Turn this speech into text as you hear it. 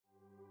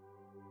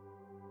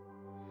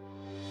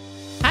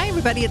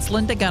everybody. It's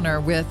Linda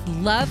Gunner with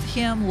Love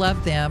Him,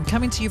 Love Them,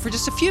 coming to you for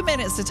just a few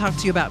minutes to talk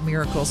to you about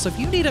miracles. So if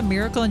you need a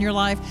miracle in your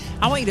life,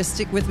 I want you to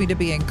stick with me to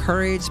be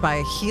encouraged by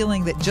a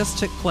healing that just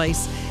took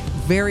place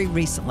very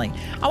recently.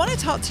 I want to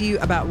talk to you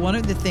about one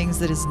of the things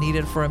that is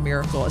needed for a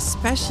miracle,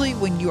 especially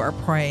when you are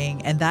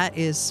praying, and that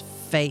is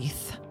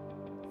faith.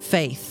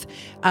 Faith.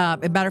 As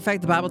a matter of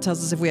fact, the Bible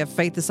tells us if we have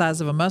faith the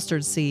size of a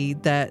mustard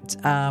seed, that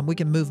we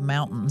can move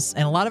mountains.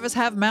 And a lot of us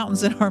have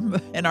mountains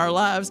in our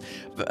lives.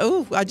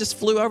 I just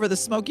flew over the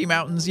Smoky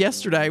Mountains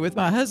yesterday with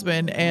my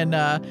husband, and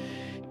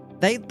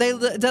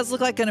it does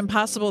look like an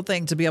impossible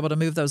thing to be able to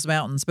move those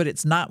mountains, but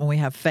it's not when we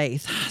have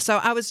faith. So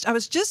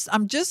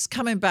I'm just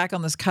coming back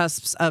on this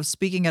cusp of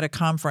speaking at a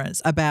conference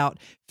about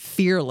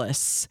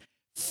fearless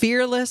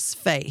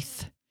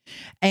faith.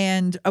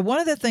 And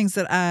one of the things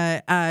that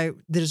that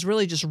is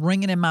really just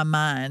ringing in my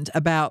mind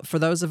about for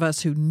those of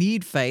us who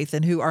need faith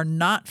and who are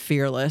not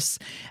fearless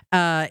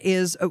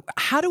is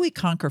how do we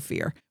conquer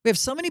fear? We have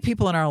so many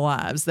people in our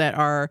lives that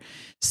are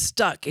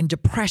stuck in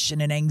depression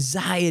and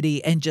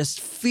anxiety and just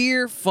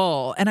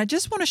fearful. And I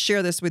just want to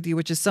share this with you,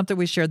 which is something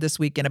we shared this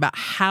weekend about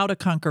how to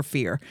conquer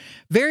fear.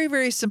 Very,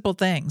 very simple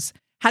things.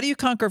 How do you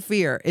conquer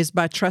fear? Is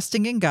by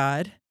trusting in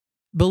God,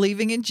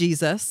 believing in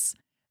Jesus,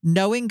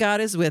 knowing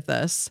God is with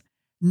us,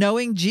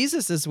 knowing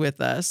Jesus is with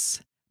us,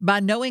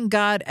 by knowing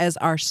God as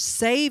our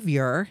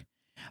Savior,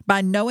 by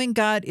knowing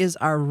God is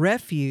our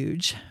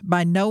refuge,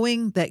 by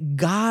knowing that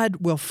God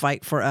will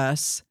fight for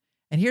us.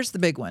 And here's the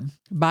big one,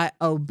 by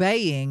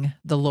obeying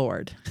the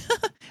Lord.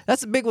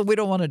 That's a big one we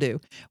don't want to do.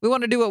 We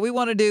want to do what we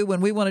want to do when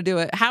we want to do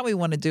it, how we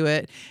want to do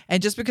it.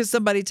 And just because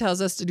somebody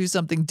tells us to do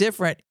something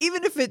different,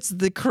 even if it's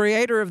the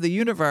creator of the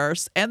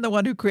universe and the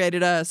one who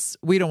created us,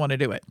 we don't want to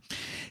do it.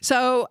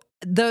 So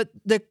the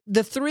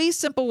three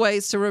simple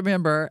ways to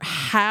remember,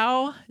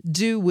 how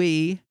do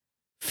we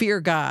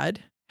fear God?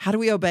 How do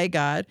we obey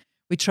God?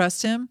 We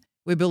trust him,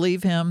 we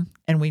believe him,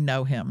 and we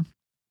know him.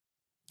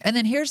 And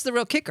then here's the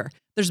real kicker.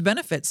 There's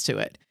benefits to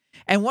it.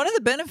 And one of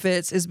the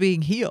benefits is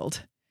being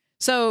healed.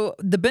 So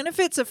the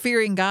benefits of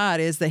fearing God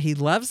is that he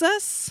loves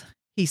us,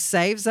 he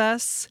saves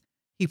us,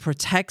 he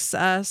protects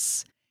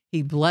us,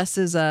 he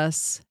blesses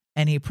us,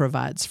 and he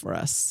provides for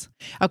us.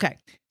 Okay,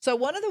 so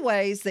one of the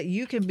ways that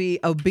you can be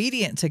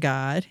obedient to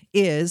God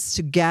is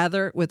to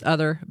gather with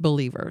other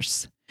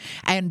believers.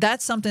 And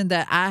that's something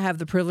that I have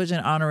the privilege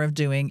and honor of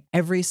doing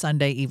every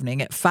Sunday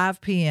evening at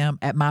 5 p.m.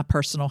 at my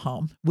personal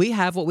home. We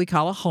have what we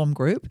call a home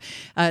group.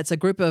 It's a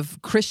group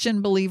of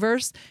Christian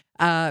believers.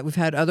 We've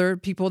had other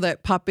people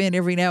that pop in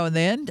every now and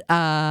then.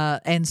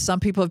 And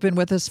some people have been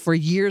with us for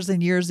years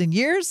and years and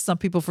years. Some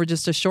people for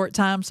just a short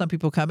time. Some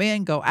people come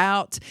in, go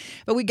out.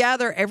 But we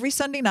gather every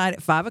Sunday night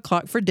at 5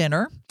 o'clock for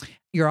dinner.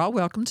 You're all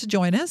welcome to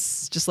join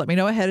us. Just let me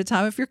know ahead of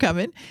time if you're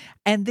coming.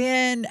 And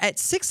then at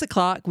 6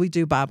 o'clock, we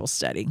do Bible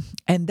study.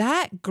 And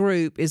that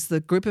group is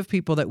the group of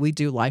people that we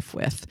do life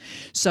with.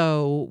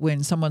 So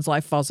when someone's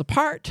life falls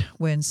apart,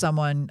 when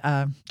someone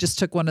just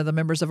took one of the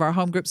members of our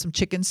home group some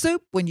chicken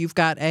soup, when you've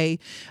got a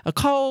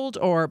cold,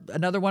 or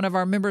another one of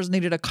our members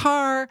needed a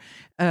car,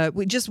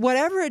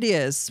 whatever it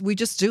is, we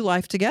just do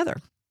life together.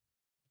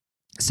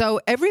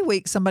 So every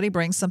week somebody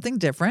brings something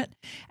different.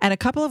 And a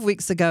couple of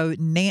weeks ago,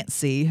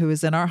 Nancy, who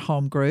is in our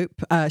home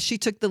group, she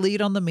took the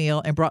lead on the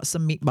meal and brought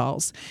some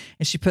meatballs.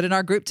 And she put in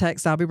our group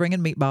text, I'll be bringing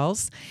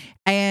meatballs.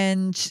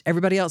 And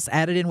everybody else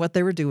added in what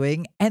they were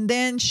doing. And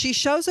then she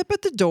shows up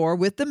at the door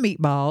with the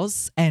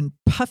meatballs and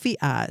puffy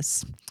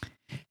eyes.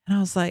 And I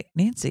was like,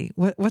 Nancy,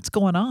 what's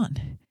going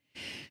on?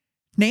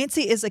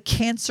 Nancy is a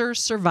cancer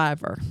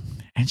survivor.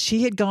 And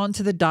she had gone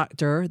to the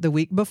doctor the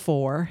week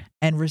before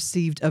and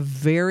received a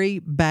very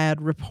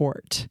bad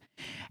report.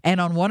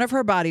 And on one of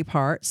her body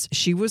parts,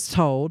 she was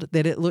told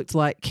that it looked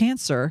like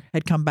cancer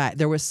had come back.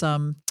 There was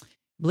some, I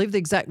believe the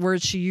exact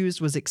word she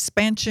used was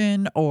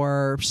expansion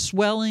or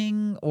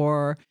swelling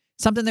or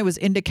something that was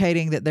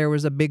indicating that there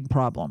was a big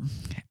problem.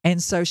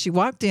 And so she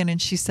walked in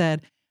and she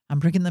said, I'm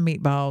bringing the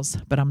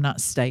meatballs, but I'm not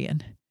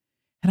staying.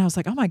 And I was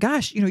like, oh my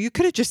gosh, you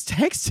could have just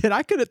texted.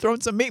 I could have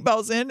thrown some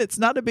meatballs in. It's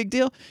not a big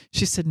deal.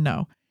 She said,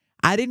 no,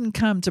 I didn't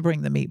come to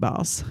bring the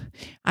meatballs.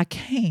 I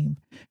came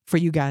for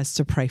you guys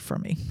to pray for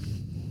me.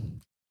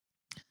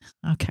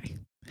 Okay.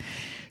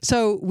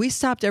 So we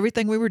stopped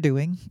everything we were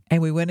doing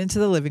and we went into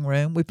the living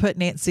room. We put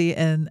Nancy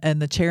in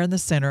the chair in the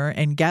center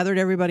and gathered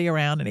everybody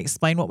around and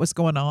explained what was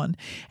going on.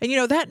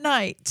 And, that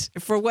night,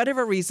 for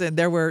whatever reason,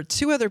 there were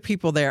two other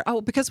people there. Oh,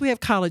 because we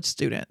have college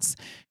students.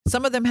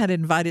 Some of them had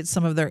invited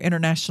some of their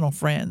international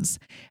friends.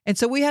 And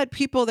so we had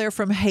people there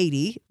from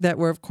Haiti that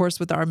were, of course,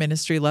 with our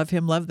ministry, Love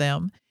Him, Love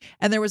Them.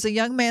 And there was a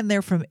young man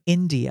there from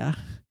India.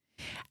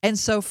 And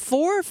so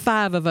 4 or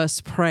 5 of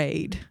us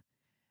prayed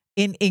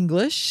in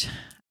English.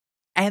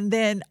 And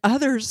then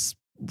others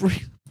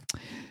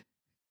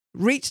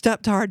reached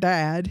up to our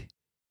dad,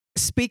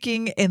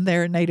 speaking in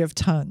their native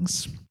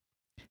tongues.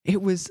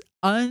 It was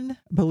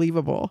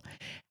unbelievable.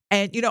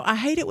 And, I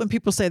hate it when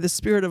people say the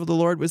Spirit of the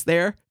Lord was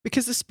there,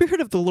 because the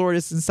Spirit of the Lord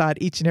is inside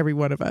each and every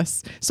one of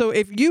us. So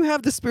if you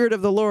have the Spirit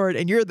of the Lord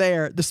and you're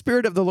there, the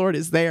Spirit of the Lord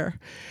is there.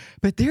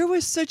 But there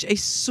was such a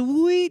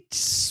sweet,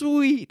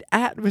 sweet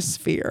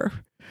atmosphere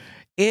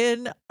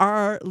in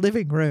our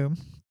living room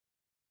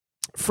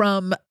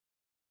from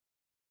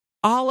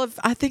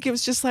I think it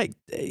was just like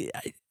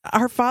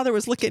our Father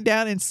was looking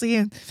down and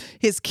seeing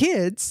his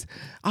kids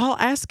all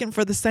asking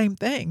for the same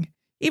thing,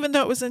 even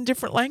though it was in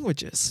different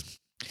languages.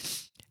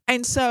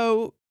 And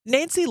so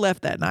Nancy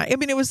left that night. I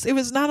mean, it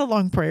was not a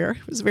long prayer.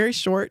 It was very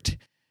short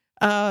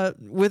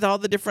with all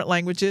the different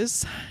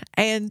languages.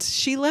 And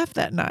she left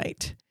that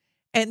night.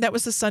 And that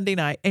was a Sunday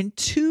night. And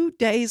 2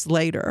 days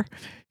later,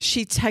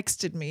 she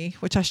texted me,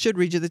 which I should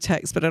read you the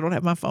text, but I don't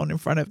have my phone in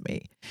front of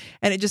me.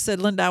 And it just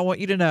said, Linda, I want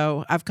you to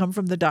know I've come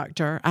from the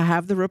doctor. I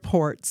have the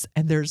reports,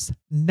 and there's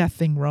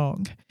nothing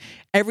wrong.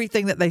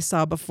 Everything that they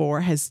saw before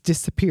has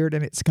disappeared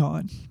and it's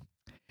gone.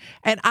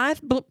 And I'm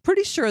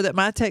pretty sure that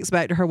my text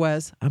back to her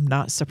was, I'm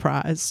not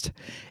surprised.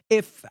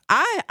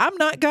 I'm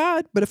not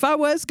God, but if I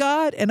was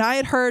God and I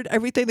had heard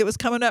everything that was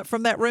coming up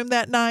from that room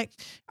that night,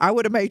 I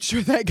would have made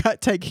sure that got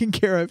taken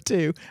care of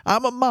too.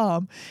 I'm a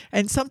mom.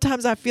 And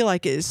sometimes I feel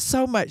like it is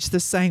so much the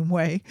same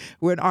way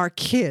when our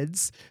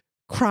kids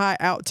cry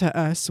out to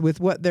us with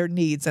what their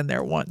needs and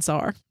their wants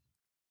are.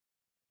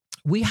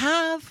 We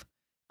have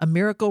a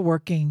miracle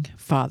working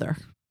Father.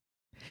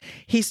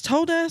 He's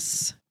told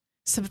us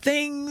some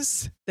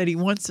things that he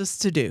wants us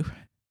to do.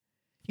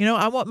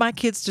 I want my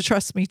kids to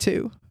trust me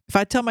too. If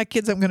I tell my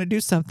kids I'm going to do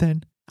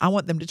something, I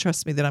want them to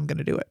trust me that I'm going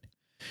to do it.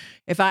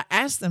 If I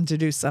ask them to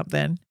do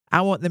something,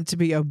 I want them to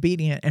be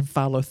obedient and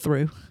follow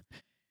through.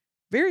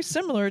 Very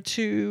similar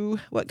to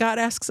what God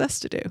asks us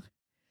to do.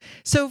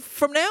 So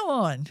from now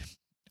on,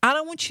 I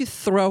don't want you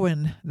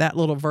throwing that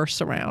little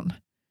verse around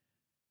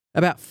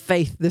about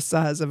faith the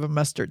size of a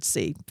mustard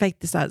seed. Faith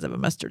the size of a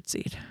mustard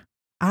seed.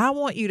 I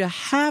want you to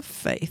have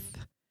faith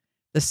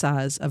the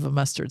size of a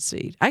mustard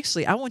seed.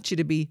 Actually, I want you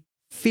to be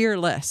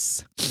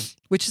fearless,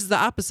 which is the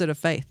opposite of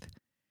faith.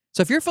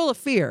 So if you're full of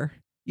fear,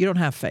 you don't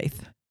have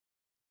faith.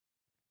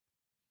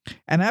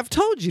 And I've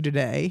told you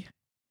today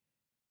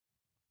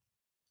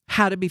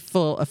how to be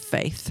full of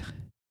faith.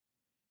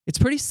 It's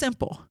pretty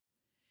simple.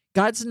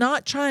 God's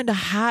not trying to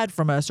hide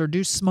from us or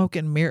do smoke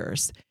and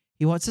mirrors.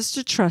 He wants us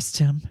to trust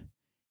him.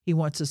 He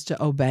wants us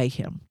to obey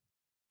him.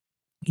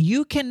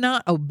 You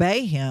cannot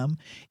obey him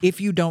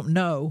if you don't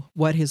know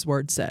what his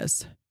word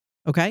says.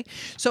 Okay?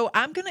 So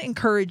I'm going to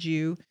encourage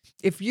you,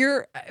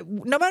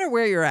 no matter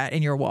where you're at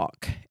in your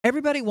walk,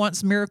 everybody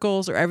wants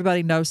miracles or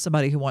everybody knows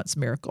somebody who wants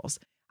miracles.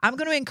 I'm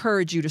going to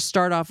encourage you to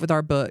start off with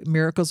our book,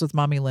 Miracles with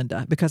Mommy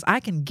Linda, because I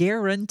can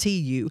guarantee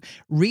you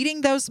reading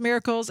those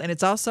miracles, and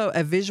it's also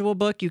a visual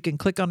book. You can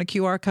click on a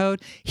QR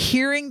code.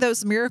 Hearing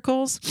those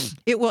miracles,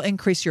 it will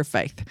increase your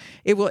faith.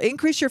 It will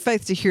increase your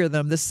faith to hear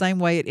them the same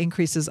way it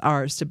increases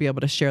ours to be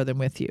able to share them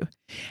with you.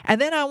 And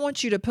then I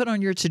want you to put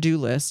on your to-do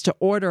list to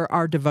order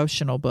our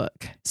devotional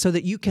book so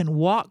that you can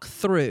walk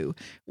through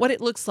what it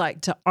looks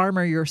like to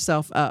armor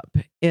yourself up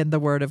in the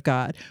Word of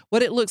God,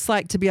 what it looks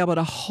like to be able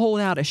to hold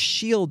out a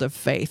shield of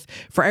faith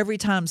for every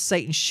time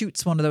Satan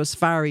shoots one of those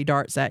fiery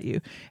darts at you,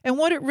 and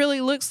what it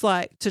really looks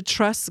like to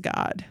trust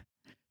God,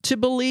 to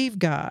believe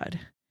God,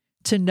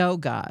 to know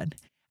God,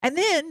 and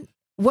then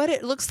what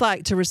it looks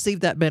like to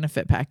receive that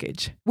benefit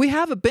package. We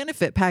have a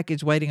benefit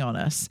package waiting on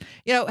us.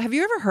 Have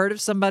you ever heard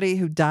of somebody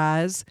who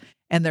dies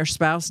and their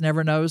spouse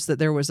never knows that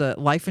there was a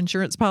life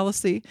insurance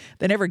policy?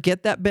 They never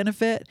get that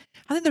benefit.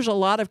 I think there's a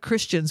lot of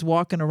Christians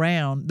walking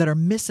around that are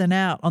missing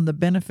out on the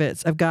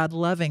benefits of God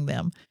loving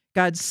them,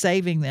 God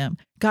saving them,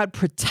 God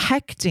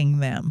protecting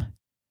them,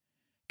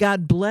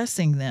 God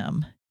blessing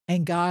them,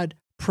 and God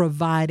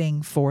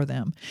providing for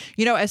them.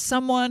 As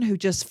someone who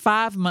just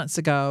 5 months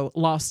ago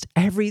lost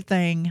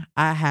everything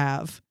I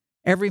have,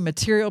 every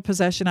material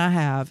possession I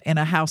have in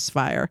a house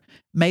fire,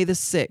 May the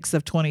 6th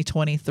of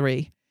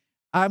 2023,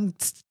 I'm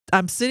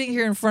sitting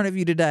here in front of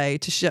you today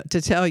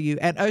to tell you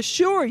and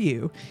assure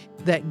you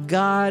that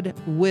God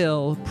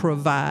will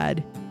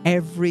provide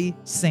every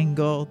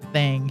single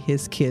thing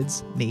his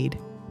kids need.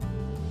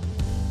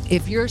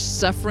 If you're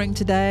suffering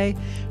today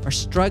or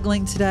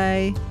struggling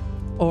today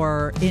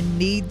or in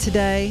need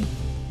today,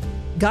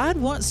 God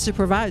wants to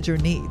provide your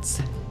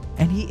needs,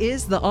 and he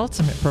is the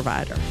ultimate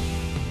provider.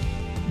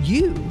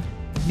 You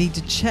need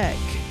to check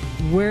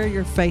where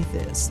your faith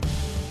is.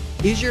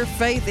 Is your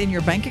faith in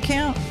your bank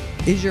account?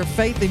 Is your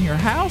faith in your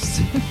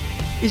house?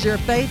 Is your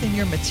faith in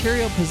your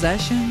material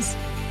possessions?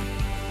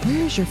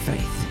 Where is your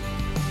faith?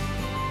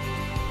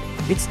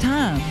 It's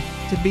time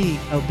to be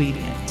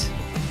obedient.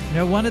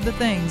 One of the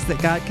things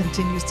that God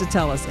continues to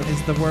tell us, and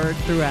is the word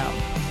throughout,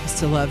 is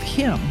to love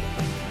him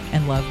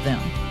and love them.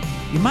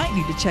 You might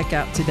need to check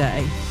out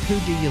today, who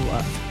do you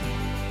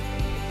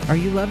love? Are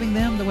you loving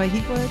them the way he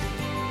would?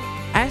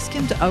 Ask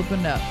him to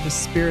open up the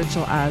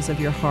spiritual eyes of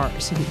your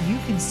heart so that you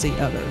can see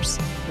others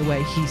the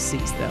way he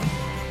sees them.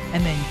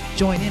 And then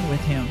join in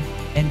with him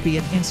and be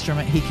an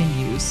instrument he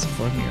can use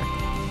for a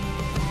miracle.